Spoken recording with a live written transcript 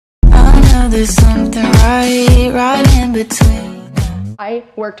know there's something right in between. I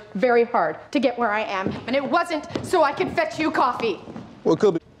worked very hard to get where I am, and it wasn't so I could fetch you coffee. Well, it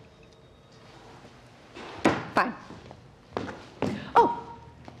could be. Fine. Oh,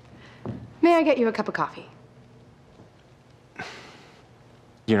 may I get you a cup of coffee?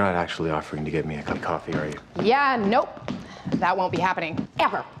 You're not actually offering to get me a cup of coffee, are you? Yeah, nope. That won't be happening,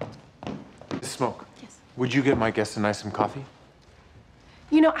 ever. Smoke. Yes. Would you get my guests and I some coffee?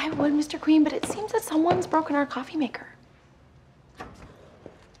 You know, I would, Mr. Queen, but it seems that someone's broken our coffee maker.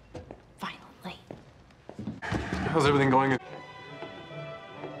 Finally. How's everything going?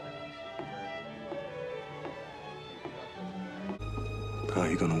 How are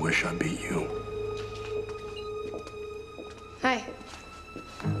you gonna wish I beat you? Hi.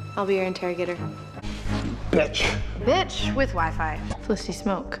 I'll be your interrogator. Bitch. Bitch with Wi-Fi. Felicity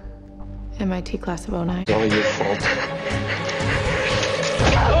Smoak. MIT class of '09. It's all your fault.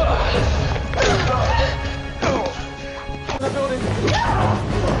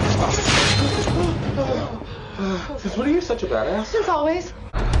 Sis, what are you such a badass? Since always.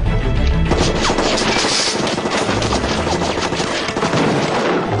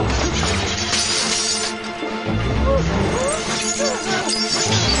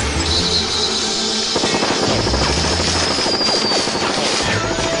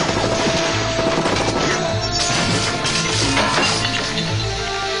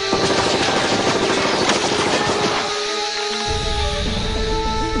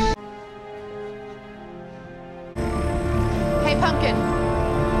 Hey, Pumpkin.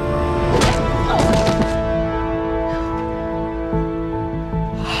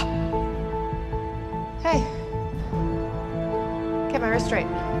 Hey. Get my wrist straight.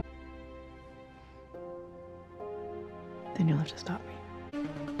 Then you'll have to stop me.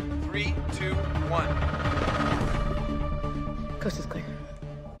 3, 2, 1. Coast is clear.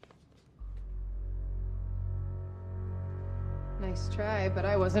 Nice try, but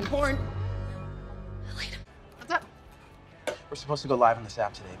I wasn't born. What's up? We're supposed to go live on this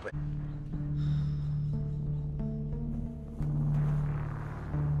app today, but...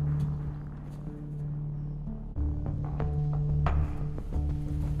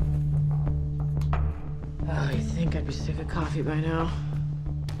 Oh, you think I'd be sick of coffee by now?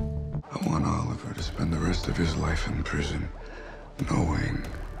 I want Oliver to spend the rest of his life in prison, knowing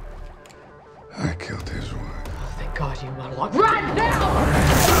I killed his wife. Oh, thank God you monologue. Run now!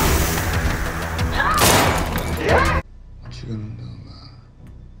 What you gonna do, man?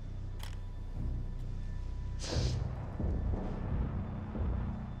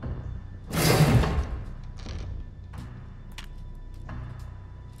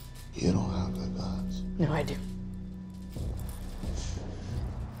 You don't have the guts. No, I do.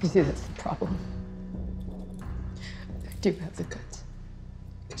 You see, that's the problem. I do have the guts.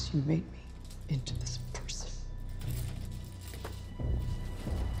 Because you made me into this person.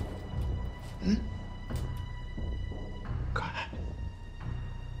 Go ahead.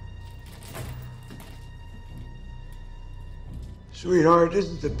 Sweetheart, this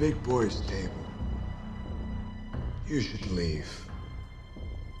is the big boys' table. You should leave.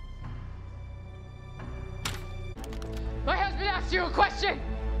 My husband asked you a question!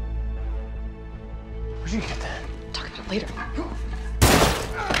 Where'd you get that? Talk about it later.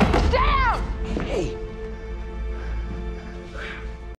 Down! Hey!